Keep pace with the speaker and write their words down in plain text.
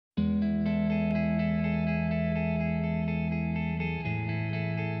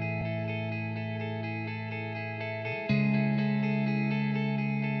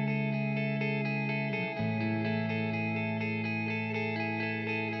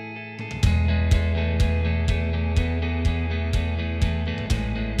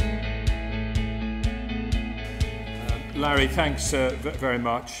Larry, thanks very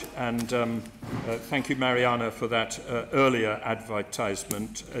much, and thank you, Mariana, for that earlier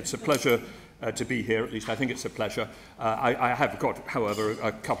advertisement. It's a pleasure to be here, at least I think it's a pleasure. I have got, however,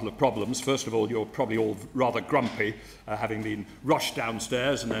 a couple of problems. First of all, you're probably all rather grumpy, having been rushed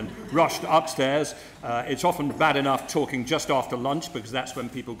downstairs and then rushed upstairs. It's often bad enough talking just after lunch, because that's when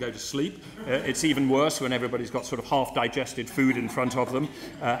people go to sleep. It's even worse when everybody's got sort of half-digested food in front of them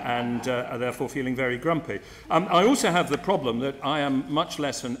and are therefore feeling very grumpy. I also have the problem that I am much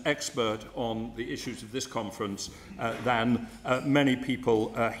less an expert on the issues of this conference than many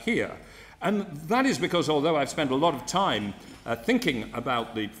people here. And that is because, although I've spent a lot of time thinking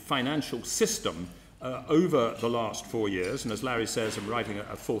about the financial system over the last 4 years, and as Larry says, I'm writing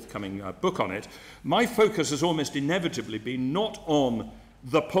a forthcoming book on it, my focus has almost inevitably been not on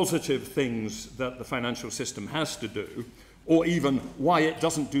the positive things that the financial system has to do, or even why it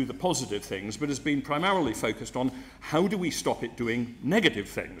doesn't do the positive things, but has been primarily focused on how do we stop it doing negative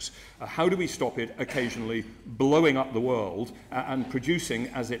things? How do we stop it occasionally blowing up the world and producing,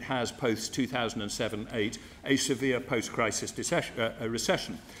 as it has post-2007-8, a severe post-crisis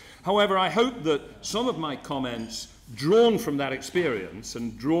recession? However, I hope that some of my comments, drawn from that experience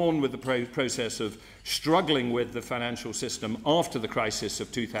and drawn with the process of struggling with the financial system after the crisis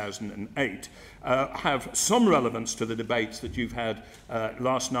of 2008, have some relevance to the debates that you've had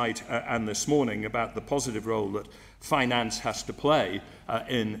last night and this morning about the positive role that finance has to play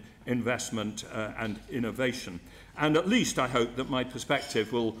in investment and innovation. And at least I hope that my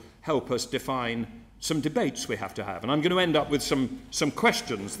perspective will help us define some debates we have to have. And I'm going to end up with some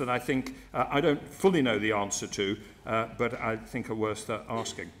questions that I think I don't fully know the answer to, but I think are worth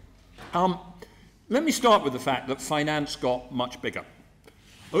asking. Let me start with the fact that finance got much bigger.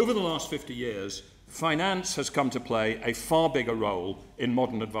 Over the last 50 years, finance has come to play a far bigger role in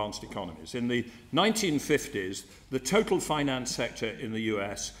modern advanced economies. In the 1950s, the total finance sector in the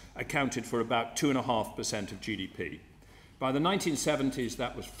US accounted for about 2.5% of GDP. By the 1970s,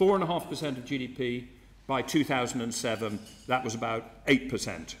 that was 4.5% of GDP. By 2007, that was about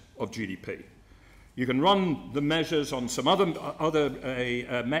 8% of GDP. You can run the measures on some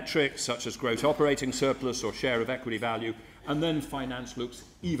other metrics, such as gross operating surplus or share of equity value, and then finance looks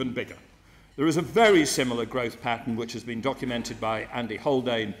even bigger. There is a very similar growth pattern which has been documented by Andy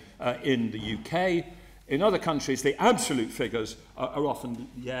Haldane in the UK. In other countries, the absolute figures are often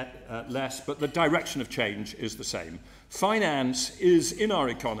less, but the direction of change is the same. Finance is, in our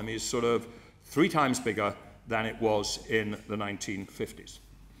economies, sort of 3 times bigger than it was in the 1950s.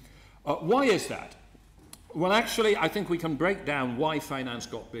 Why is that? Well, actually, I think we can break down why finance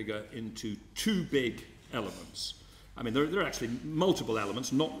got bigger into 2 big elements. I mean, there are actually multiple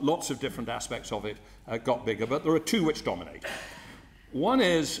elements, not lots of different aspects of it got bigger, but there are 2 which dominate. One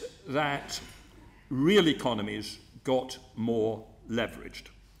is that real economies got more leveraged.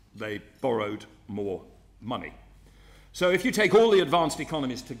 They borrowed more money. So if you take all the advanced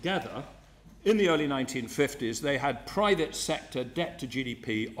economies together, in the early 1950s, they had private sector debt to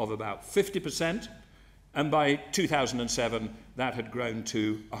GDP of about 50%, and by 2007, that had grown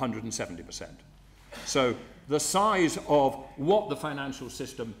to 170%. So the size of what the financial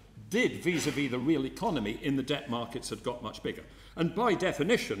system did vis-à-vis the real economy in the debt markets had got much bigger. And by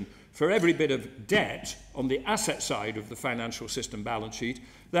definition, for every bit of debt on the asset side of the financial system balance sheet,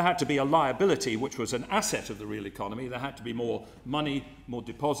 there had to be a liability which was an asset of the real economy. There had to be more money, more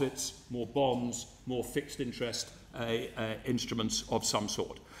deposits, more bonds, more fixed interest instruments of some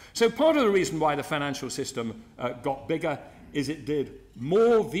sort. So part of the reason why the financial system got bigger is it did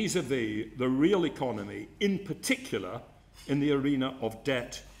more vis-à-vis the real economy, in particular in the arena of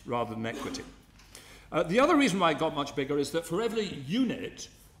debt rather than equity. The other reason why it got much bigger is that for every unit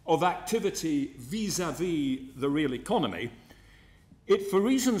of activity vis-à-vis the real economy, it, for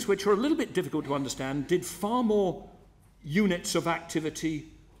reasons which are a little bit difficult to understand, did far more units of activity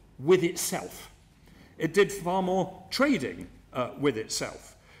with itself. It did far more trading with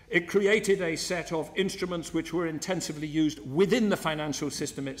itself. It created a set of instruments which were intensively used within the financial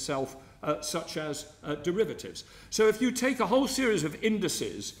system itself, such as derivatives. So if you take a whole series of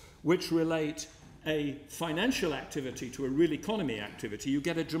indices which relate a financial activity to a real economy activity, you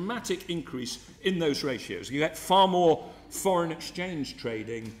get a dramatic increase in those ratios. You get far more foreign exchange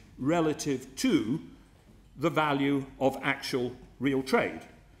trading relative to the value of actual real trade.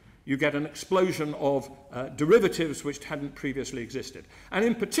 You get an explosion of derivatives which hadn't previously existed. And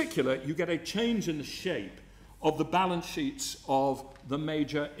in particular, you get a change in the shape of the balance sheets of the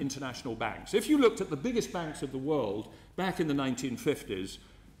major international banks. If you looked at the biggest banks of the world back in the 1950s,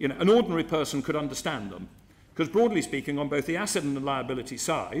 an ordinary person could understand them, because broadly speaking, on both the asset and the liability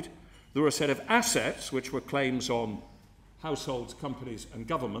side, there were a set of assets which were claims on households, companies, and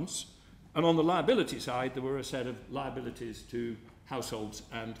governments. And on the liability side, there were a set of liabilities to households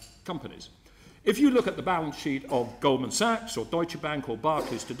and companies. If you look at the balance sheet of Goldman Sachs or Deutsche Bank or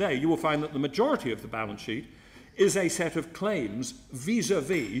Barclays today, you will find that the majority of the balance sheet is a set of claims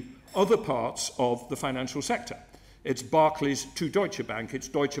vis-à-vis other parts of the financial sector. It's Barclays to Deutsche Bank, it's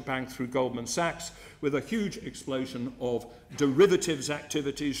Deutsche Bank through Goldman Sachs, with a huge explosion of derivatives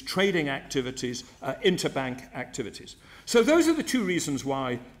activities, trading activities, interbank activities. So those are the two reasons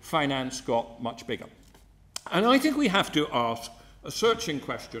why finance got much bigger. And I think we have to ask a searching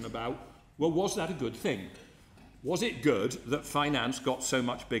question about, well, was that a good thing? Was it good that finance got so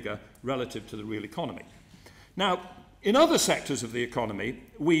much bigger relative to the real economy? Now, in other sectors of the economy,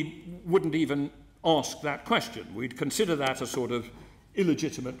 we wouldn't even ask that question. We'd consider that a sort of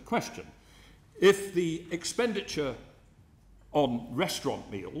illegitimate question. If the expenditure on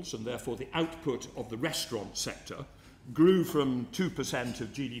restaurant meals, and therefore the output of the restaurant sector, grew from 2% of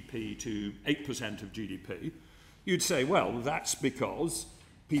GDP to 8% of GDP, you'd say, well, that's because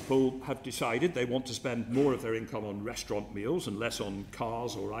people have decided they want to spend more of their income on restaurant meals and less on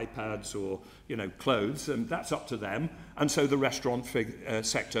cars or iPads or, clothes, and that's up to them. And so the restaurant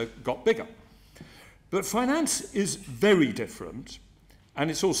sector got bigger. But finance is very different, and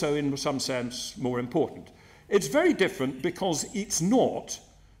it's also, in some sense, more important. It's very different because it's not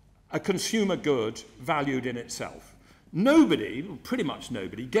a consumer good valued in itself. Nobody, pretty much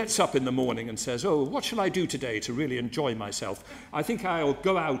nobody, gets up in the morning and says, oh, what shall I do today to really enjoy myself? I think I'll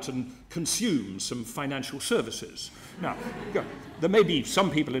go out and consume some financial services. Now, there may be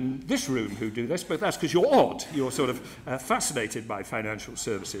some people in this room who do this, but that's because you're odd. You're sort of fascinated by financial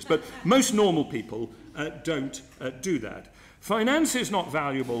services. But most normal people don't do that. Finance is not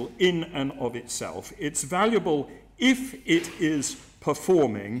valuable in and of itself. It's valuable if it is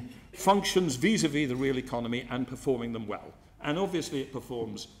performing functions vis-à-vis the real economy and performing them well. And obviously it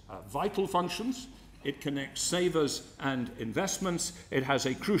performs vital functions. It connects savers and investments. It has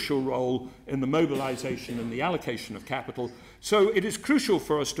a crucial role in the mobilization and the allocation of capital. So it is crucial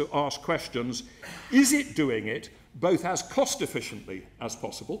for us to ask questions. Is it doing it both as cost efficiently as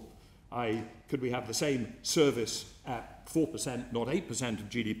possible? Could we have the same service at 4%, not 8% of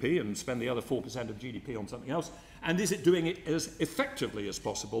GDP, and spend the other 4% of GDP on something else? And is it doing it as effectively as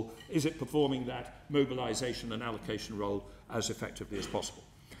possible? Is it performing that mobilization and allocation role as effectively as possible?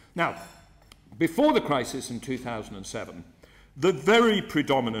 Now, before the crisis in 2007, the very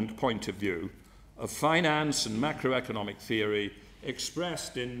predominant point of view of finance and macroeconomic theory,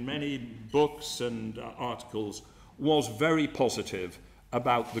 expressed in many books and articles, was very positive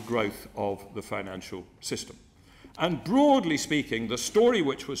about the growth of the financial system. And broadly speaking, the story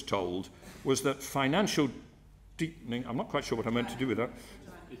which was told was that financial deepening, I'm not quite sure what I meant to do with that.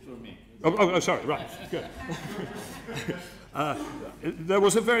 It's for me. Oh, sorry, right, good. There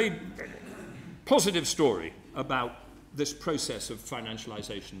was a very positive story about this process of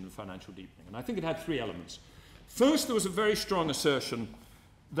financialization and financial deepening, and I think it had three elements. First, there was a very strong assertion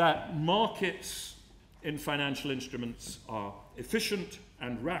that markets in financial instruments are efficient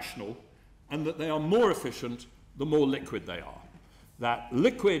and rational, and that they are more efficient the more liquid they are. That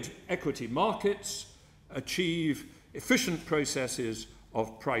liquid equity markets achieve efficient processes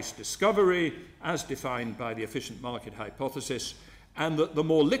of price discovery as defined by the efficient market hypothesis, and that the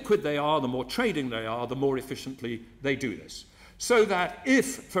more liquid they are, the more trading they are, the more efficiently they do this. So that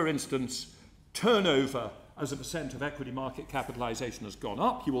if, for instance, turnover as a percent of equity market capitalization has gone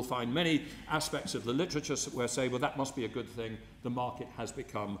up, you will find many aspects of the literature where say, well, that must be a good thing. The market has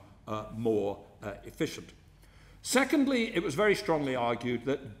become more efficient. Secondly, it was very strongly argued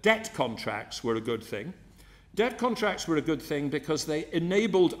that debt contracts were a good thing. Debt contracts were a good thing because they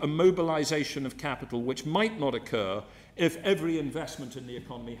enabled a mobilization of capital which might not occur if every investment in the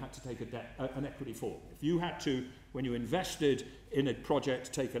economy had to take an equity form. If you had to, when you invested in a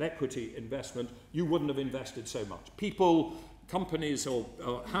project, take an equity investment, you wouldn't have invested so much. People, companies or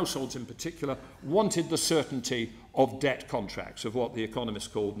households in particular, wanted the certainty of debt contracts, of what the economists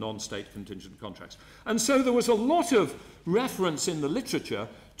called non-state contingent contracts. And so there was a lot of reference in the literature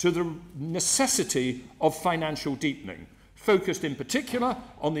to the necessity of financial deepening, focused in particular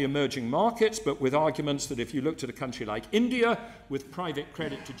on the emerging markets, but with arguments that if you looked at a country like India, with private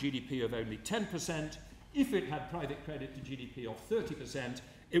credit to GDP of only 10%, if it had private credit to GDP of 30%,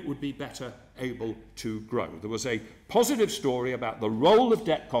 it would be better able to grow. There was a positive story about the role of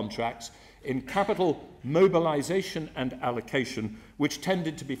debt contracts in capital mobilization and allocation, which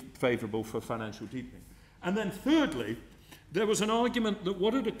tended to be favorable for financial deepening. And then thirdly, there was an argument that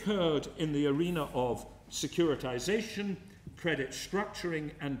what had occurred in the arena of securitization, credit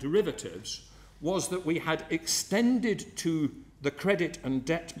structuring, and derivatives was that we had extended to the credit and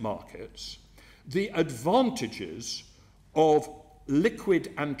debt markets the advantages of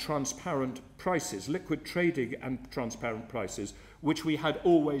liquid and transparent prices, liquid trading and transparent prices, which we had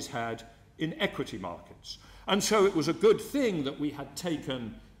always had in equity markets. And so it was a good thing that we had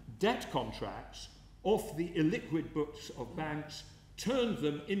taken debt contracts off the illiquid books of banks, turned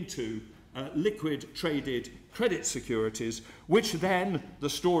them into liquid traded credit securities, which then, the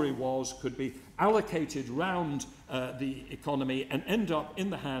story was, could be allocated round the economy and end up in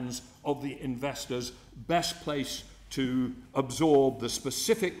the hands of the investors best placed to absorb the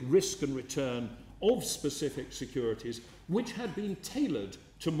specific risk and return of specific securities, which had been tailored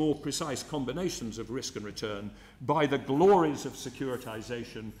to more precise combinations of risk and return by the glories of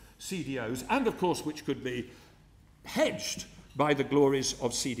securitization, CDOs, and of course which could be hedged by the glories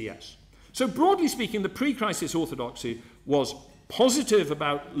of CDS. So broadly speaking, the pre-crisis orthodoxy was positive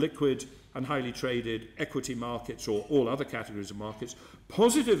about liquid and highly traded equity markets or all other categories of markets,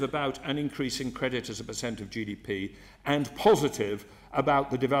 positive about an increase in credit as a percent of GDP, and positive about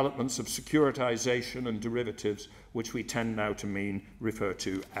the developments of securitization and derivatives, which we tend now to refer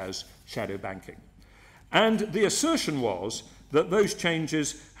to as shadow banking. And the assertion was that those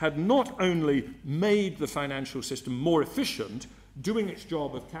changes had not only made the financial system more efficient, doing its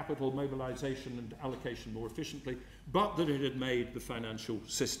job of capital mobilization and allocation more efficiently, but that it had made the financial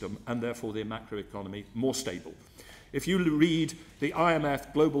system and therefore the macroeconomy more stable. If you read the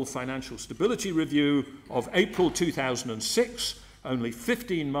IMF Global Financial Stability Review of April 2006, only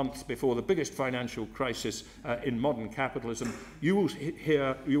 15 months before the biggest financial crisis in modern capitalism, you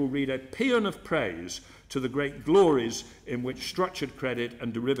will read a paean of praise to the great glories in which structured credit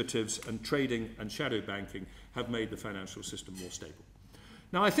and derivatives and trading and shadow banking have made the financial system more stable.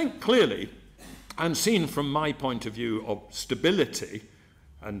 Now, I think clearly, and seen from my point of view of stability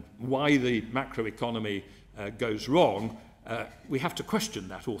and why the macroeconomy goes wrong, we have to question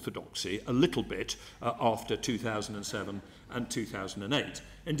that orthodoxy a little bit after 2007 and 2008.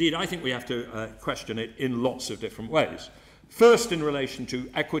 Indeed, I think we have to question it in lots of different ways. First, in relation to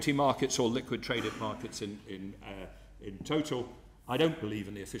equity markets or liquid traded markets in total, I don't believe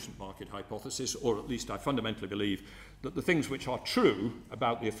in the efficient market hypothesis, or at least I fundamentally believe that the things which are true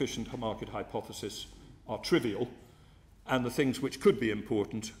about the efficient market hypothesis are trivial, and the things which could be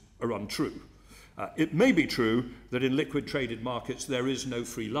important are untrue. It may be true that in liquid traded markets there is no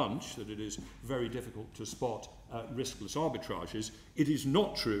free lunch, that it is very difficult to spot riskless arbitrages. It is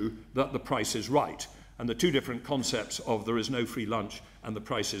not true that the price is right. And the two different concepts of there is no free lunch and the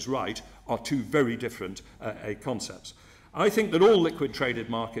price is right are two very different concepts. I think that all liquid traded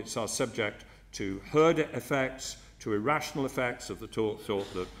markets are subject to herd effects, to irrational effects of the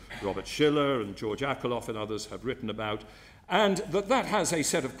sort that Robert Shiller and George Akerlof and others have written about, and that has a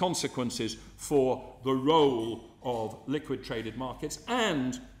set of consequences for the role of liquid traded markets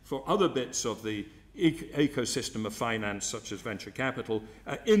and for other bits of the ecosystem of finance, such as venture capital,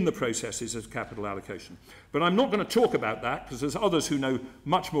 in the processes of capital allocation. But I'm not going to talk about that because there's others who know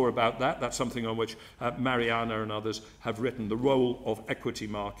much more about that. That's something on which Mariana and others have written, the role of equity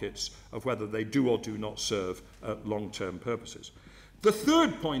markets, of whether they do or do not serve long-term purposes. The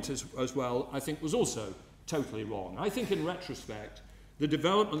third point as well, I think, was also totally wrong. I think in retrospect, the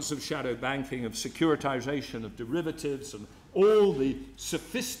developments of shadow banking, of securitization, of derivatives, and all the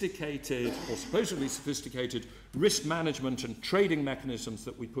sophisticated, or supposedly sophisticated, risk management and trading mechanisms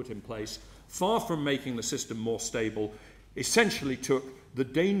that we put in place, far from making the system more stable, essentially took the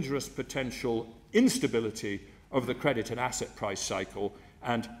dangerous potential instability of the credit and asset price cycle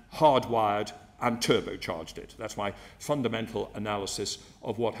and hardwired and turbocharged it. That's my fundamental analysis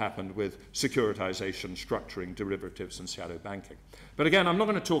of what happened with securitization, structuring, derivatives, and shadow banking. But again, I'm not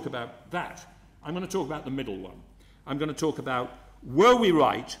going to talk about that. I'm going to talk about the middle one. I'm going to talk about, were we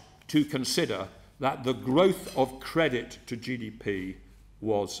right to consider that the growth of credit to GDP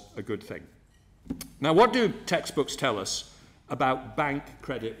was a good thing? Now, what do textbooks tell us about bank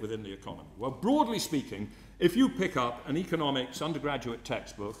credit within the economy? Well, broadly speaking, if you pick up an economics undergraduate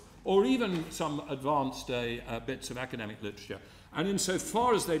textbook, or even some advanced bits of academic literature, and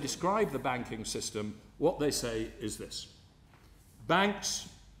insofar as they describe the banking system, what they say is this: banks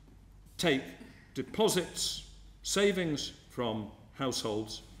take deposits, savings from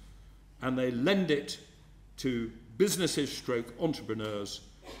households, and they lend it to businesses stroke entrepreneurs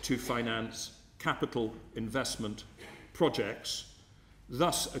to finance capital investment projects,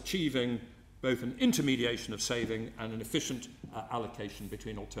 thus achieving both an intermediation of saving and an efficient allocation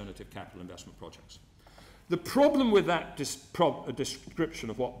between alternative capital investment projects. The problem with that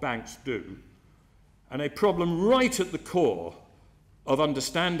description of what banks do, and a problem right at the core of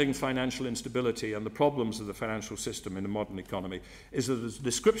understanding financial instability and the problems of the financial system in a modern economy is that the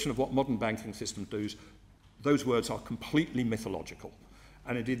description of what modern banking systems do, those words are completely mythological.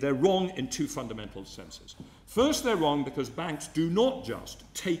 And indeed, they're wrong in two fundamental senses. First, they're wrong because banks do not just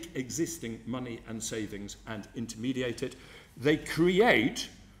take existing money and savings and intermediate it. They create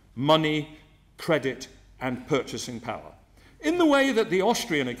money, credit, and purchasing power, in the way that the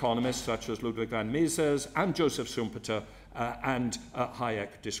Austrian economists such as Ludwig van Mises and Joseph Schumpeter and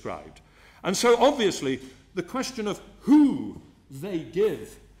Hayek described. And so obviously the question of who they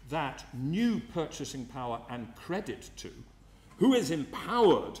give that new purchasing power and credit to, who is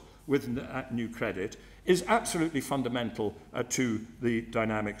empowered with that new credit, is absolutely fundamental to the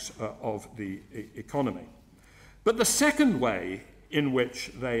dynamics of the economy. But the second way in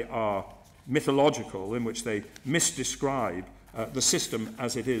which they are mythological, in which they misdescribe the system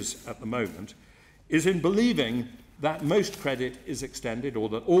as it is at the moment, is in believing that most credit is extended, or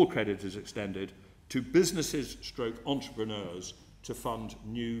that all credit is extended, to businesses stroke entrepreneurs to fund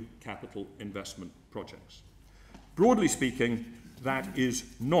new capital investment projects. Broadly speaking, that is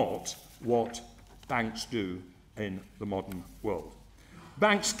not what banks do in the modern world.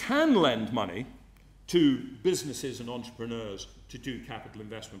 Banks can lend money to businesses and entrepreneurs to do capital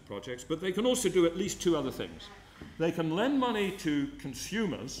investment projects, but they can also do at least two other things. They can lend money to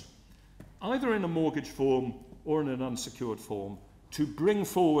consumers, either in a mortgage form or in an unsecured form, to bring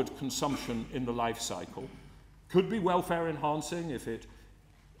forward consumption in the life cycle. Could be welfare enhancing if it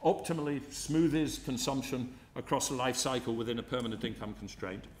optimally smoothes consumption across a life cycle within a permanent income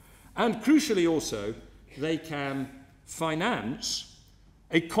constraint. And crucially also, they can finance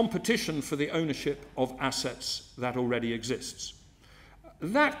a competition for the ownership of assets that already exists.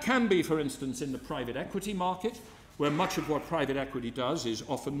 That can be, for instance, in the private equity market, where much of what private equity does is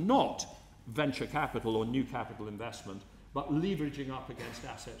often not venture capital or new capital investment, but leveraging up against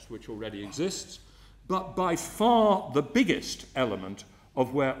assets which already exist. But by far the biggest element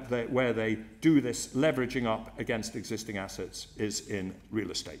of where they do this leveraging up against existing assets is in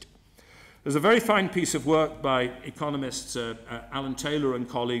real estate. There's a very fine piece of work by economists Alan Taylor and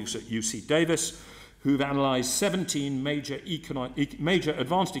colleagues at UC Davis, who've analysed 17 major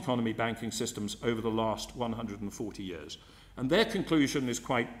advanced economy banking systems over the last 140 years. And their conclusion is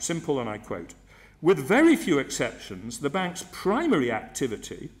quite simple, and I quote, "With very few exceptions, the bank's primary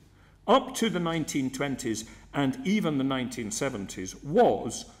activity up to the 1920s and even the 1970s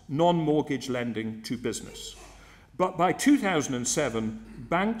was non-mortgage lending to business. But by 2007,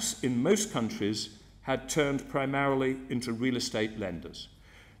 banks in most countries had turned primarily into real estate lenders.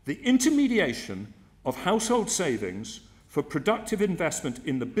 The intermediation of household savings for productive investment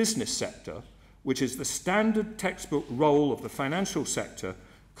in the business sector, which is the standard textbook role of the financial sector,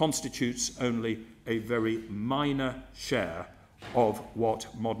 constitutes only a very minor share of what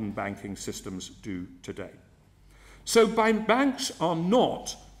modern banking systems do today." So banks are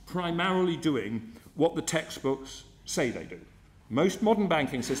not primarily doing what the textbooks say they do. Most modern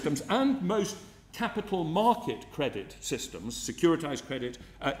banking systems and most capital market credit systems, securitized credit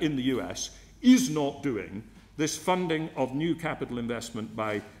in the US, is not doing this funding of new capital investment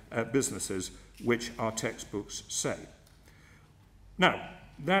by businesses, which our textbooks say. Now,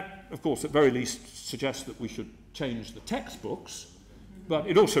 that, of course, at very least suggests that we should change the textbooks, but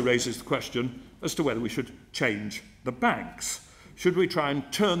it also raises the question as to whether we should change the banks. Should we try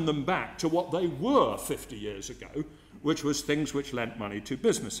and turn them back to what they were 50 years ago, which was things which lent money to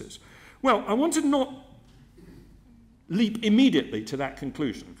businesses? Well, I want to not leap immediately to that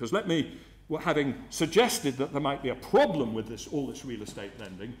conclusion, because let me, having suggested that there might be a problem with all this real estate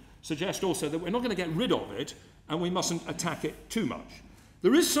lending, suggest also that we're not going to get rid of it and we mustn't attack it too much.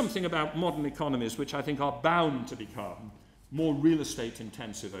 There is something about modern economies which I think are bound to become more real estate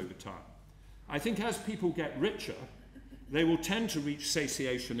intensive over time. I think as people get richer, they will tend to reach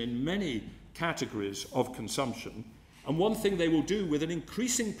satiation in many categories of consumption, and one thing they will do with an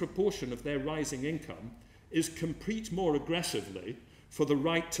increasing proportion of their rising income is compete more aggressively for the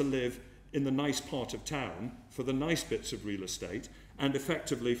right to live in the nice part of town, for the nice bits of real estate, and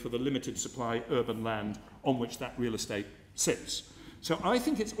effectively for the limited supply urban land on which that real estate sits. So I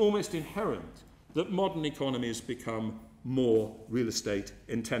think it's almost inherent that modern economies become more real estate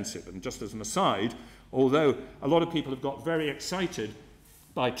intensive. And just as an aside, although a lot of people have got very excited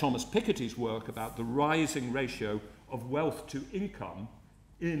by Thomas Piketty's work about the rising ratio of wealth to income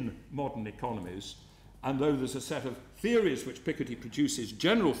in modern economies, and though there's a set of theories which Piketty produces,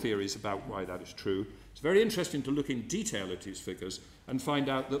 general theories about why that is true, it's very interesting to look in detail at these figures and find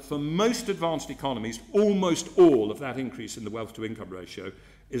out that for most advanced economies, almost all of that increase in the wealth-to-income ratio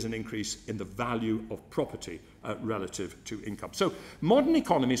is an increase in the value of property relative to income. So modern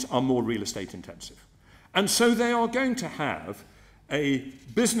economies are more real estate intensive. And so they are going to have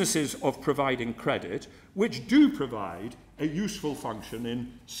businesses of providing credit which do provide a useful function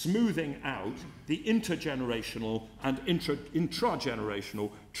in smoothing out the intergenerational and intragenerational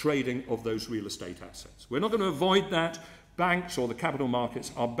trading of those real estate assets. We're not going to avoid that. Banks or the capital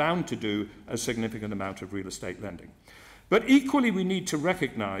markets are bound to do a significant amount of real estate lending. But equally, we need to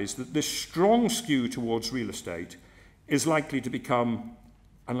recognize that this strong skew towards real estate is likely to become,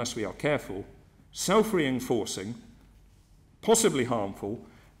 unless we are careful, self-reinforcing, possibly harmful,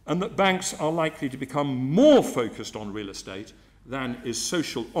 and that banks are likely to become more focused on real estate than is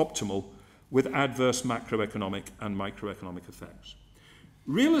social optimal, with adverse macroeconomic and microeconomic effects.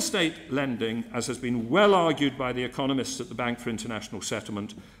 Real estate lending, as has been well argued by the economists at the Bank for International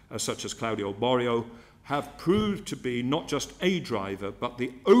Settlement, such as Claudio Borio, have proved to be not just a driver, but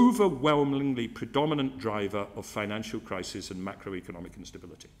the overwhelmingly predominant driver of financial crisis and macroeconomic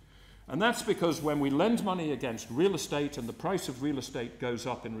instability. And that's because when we lend money against real estate and the price of real estate goes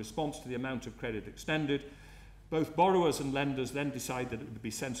up in response to the amount of credit extended, both borrowers and lenders then decide that it would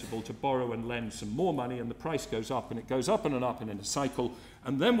be sensible to borrow and lend some more money, and the price goes up, and it goes up and up and in a cycle,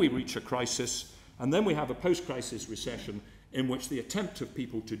 and then we reach a crisis, and then we have a post-crisis recession in which the attempt of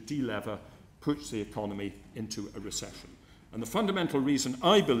people to delever puts the economy into a recession. And the fundamental reason,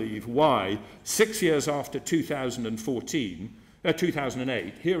 I believe, why 6 years after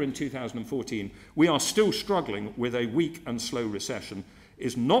 2008, here in 2014, we are still struggling with a weak and slow recession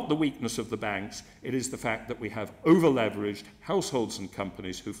is not the weakness of the banks, it is the fact that we have over-leveraged households and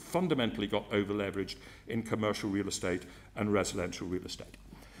companies who fundamentally got over-leveraged in commercial real estate and residential real estate.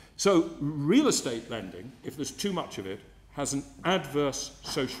 So real estate lending, if there's too much of it, has an adverse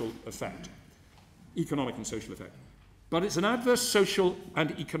social effect, economic and social effect. But it's an adverse social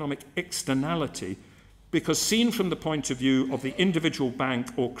and economic externality because seen from the point of view of the individual bank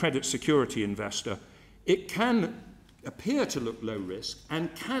or credit security investor, it can appear to look low risk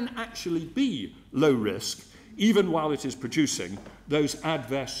and can actually be low risk even while it is producing those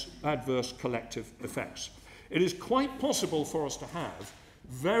adverse collective effects. It is quite possible for us to have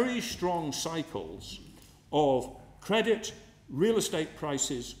very strong cycles of credit, real estate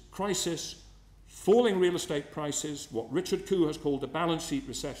prices, crisis, falling real estate prices, what Richard Koo has called a balance sheet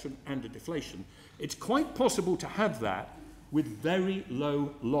recession and a deflation. It's quite possible to have that with very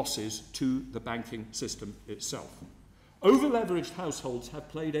low losses to the banking system itself. Over-leveraged households have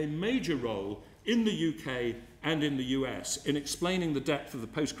played a major role in the UK and in the US in explaining the depth of the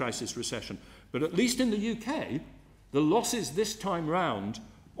post-crisis recession. But at least in the UK, the losses this time round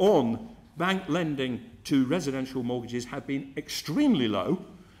on bank lending to residential mortgages have been extremely low,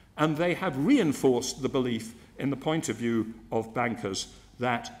 and they have reinforced the belief in the point of view of bankers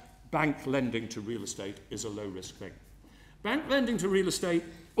that bank lending to real estate is a low-risk thing. Bank lending to real estate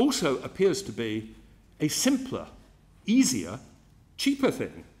also appears to be a simpler, easier, cheaper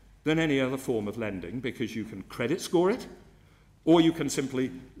thing than any other form of lending because you can credit score it, or you can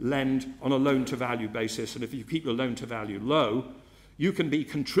simply lend on a loan-to-value basis, and if you keep your loan-to-value low, you can be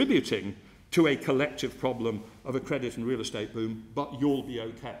contributing to a collective problem of a credit and real estate boom, but you'll be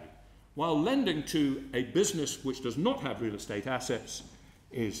okay. While lending to a business which does not have real estate assets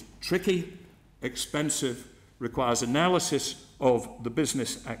is tricky, expensive, requires analysis of the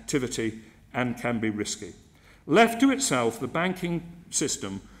business activity, and can be risky. Left to itself, the banking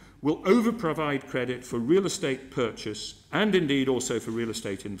system will over-provide credit for real estate purchase and indeed also for real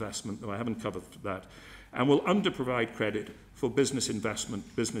estate investment, though I haven't covered that, and will under-provide credit for business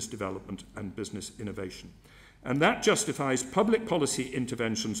investment, business development, and business innovation. And that justifies public policy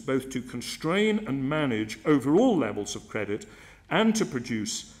interventions both to constrain and manage overall levels of credit and to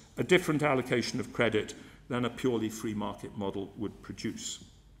produce a different allocation of credit than a purely free market model would produce.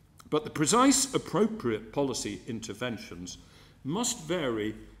 But the precise appropriate policy interventions must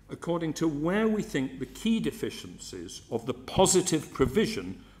vary according to where we think the key deficiencies of the positive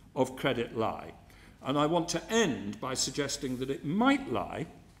provision of credit lie. And I want to end by suggesting that it might lie,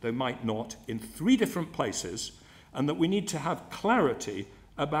 though might not, in 3 different places, and that we need to have clarity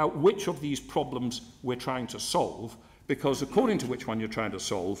about which of these problems we're trying to solve, because according to which one you're trying to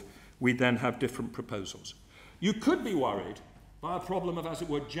solve, we then have different proposals. You could be worried by a problem of, as it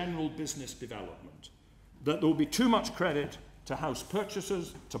were, general business development, that there will be too much credit to house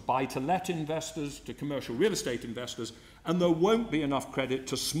purchasers, to buy-to-let investors, to commercial real estate investors, and there won't be enough credit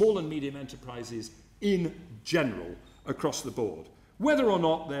to small and medium enterprises in general across the board. Whether or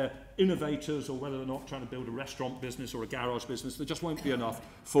not they're innovators or whether they're not trying to build a restaurant business or a garage business, there just won't be enough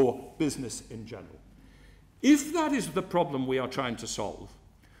for business in general. If that is the problem we are trying to solve,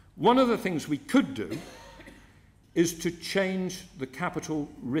 one of the things we could do is to change the capital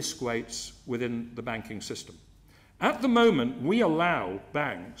risk weights within the banking system. At the moment, we allow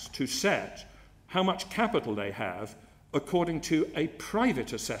banks to set how much capital they have according to a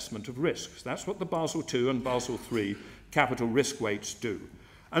private assessment of risks. That's what the Basel II and Basel III capital risk weights do.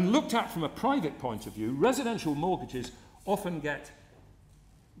 And looked at from a private point of view, residential mortgages often get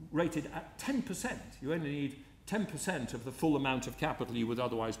rated at 10%. You only need 10% of the full amount of capital you would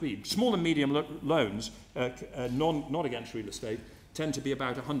otherwise be. Small and medium loans, not against real estate, tend to be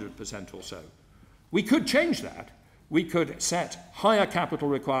about 100% or so. We could change that. We could set higher capital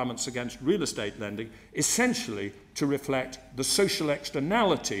requirements against real estate lending, essentially to reflect the social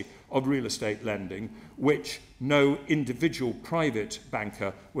externality of real estate lending, which no individual private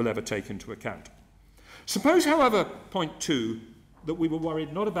banker will ever take into account. Suppose, however, point two, that we were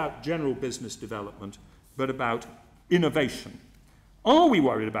worried not about general business development, but about innovation. Are we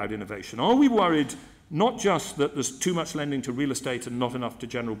worried about innovation? Are we worried not just that there's too much lending to real estate and not enough to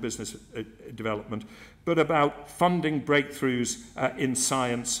general business development, but about funding breakthroughs in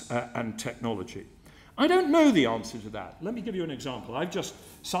science and technology? I don't know the answer to that. Let me give you an example. I've just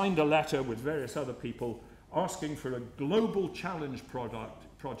signed a letter with various other people asking for a global challenge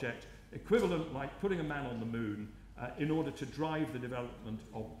project, equivalent like putting a man on the moon, in order to drive the development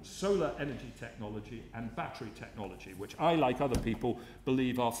of solar energy technology and battery technology, which I, like other people,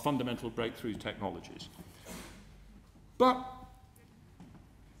 believe are fundamental breakthrough technologies. But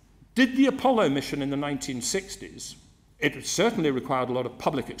did the Apollo mission in the 1960s, it certainly required a lot of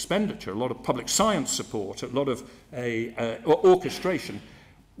public expenditure, a lot of public science support, a lot of orchestration.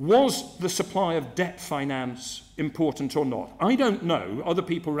 Was the supply of debt finance important or not? I don't know. Other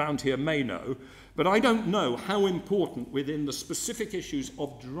people around here may know. But I don't know how important within the specific issues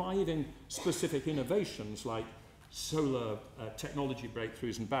of driving specific innovations like solar technology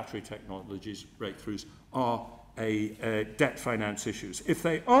breakthroughs and battery technologies breakthroughs are debt finance issues. If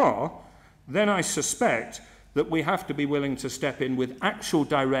they are, then I suspect that we have to be willing to step in with actual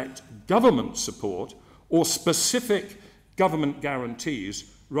direct government support or specific government guarantees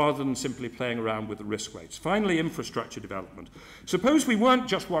rather than simply playing around with the risk weights. Finally, infrastructure development. Suppose we weren't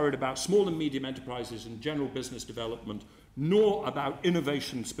just worried about small and medium enterprises and general business development, nor about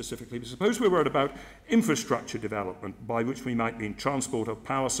innovation specifically, but suppose we were worried about infrastructure development, by which we might mean transport of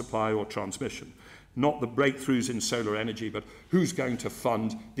power supply or transmission. Not the breakthroughs in solar energy, but who's going to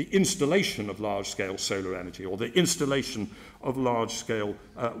fund the installation of large-scale solar energy or the installation of large-scale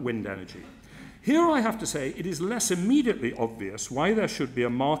wind energy. Here I have to say it is less immediately obvious why there should be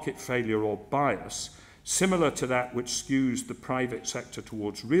a market failure or bias similar to that which skews the private sector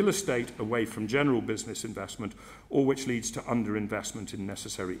towards real estate away from general business investment or which leads to underinvestment in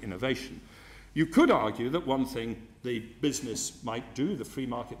necessary innovation. You could argue that one thing the business might do, the free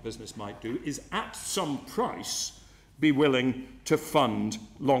market business might do, is at some price be willing to fund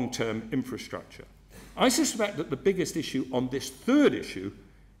long-term infrastructure. I suspect that the biggest issue on this third issue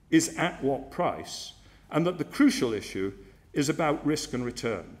is at what price, and that the crucial issue is about risk and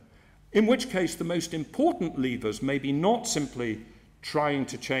return, in which case the most important levers may be not simply trying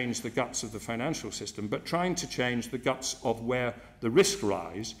to change the guts of the financial system, but trying to change the guts of where the risks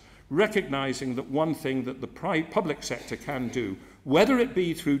rise, recognizing that one thing that the public sector can do, whether it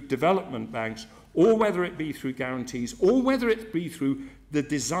be through development banks, or whether it be through guarantees, or whether it be through the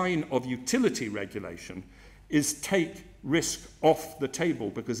design of utility regulation, is take risk off the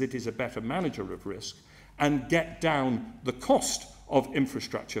table because it is a better manager of risk and get down the cost of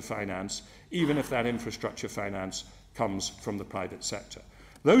infrastructure finance, even if that infrastructure finance comes from the private sector.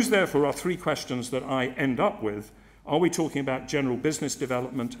 Those, therefore, are three questions that I end up with. Are we talking about general business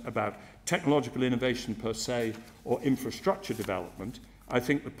development, about technological innovation per se, or infrastructure development? I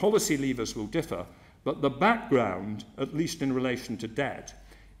think the policy levers will differ, but the background, at least in relation to debt,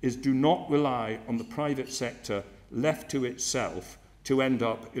 is do not rely on the private sector left to itself to end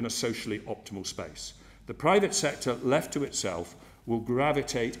up in a socially optimal space. The private sector left to itself will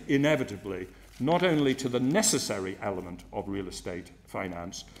gravitate inevitably not only to the necessary element of real estate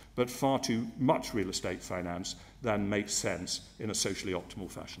finance, but far too much real estate finance than makes sense in a socially optimal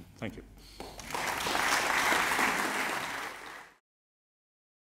fashion. Thank you.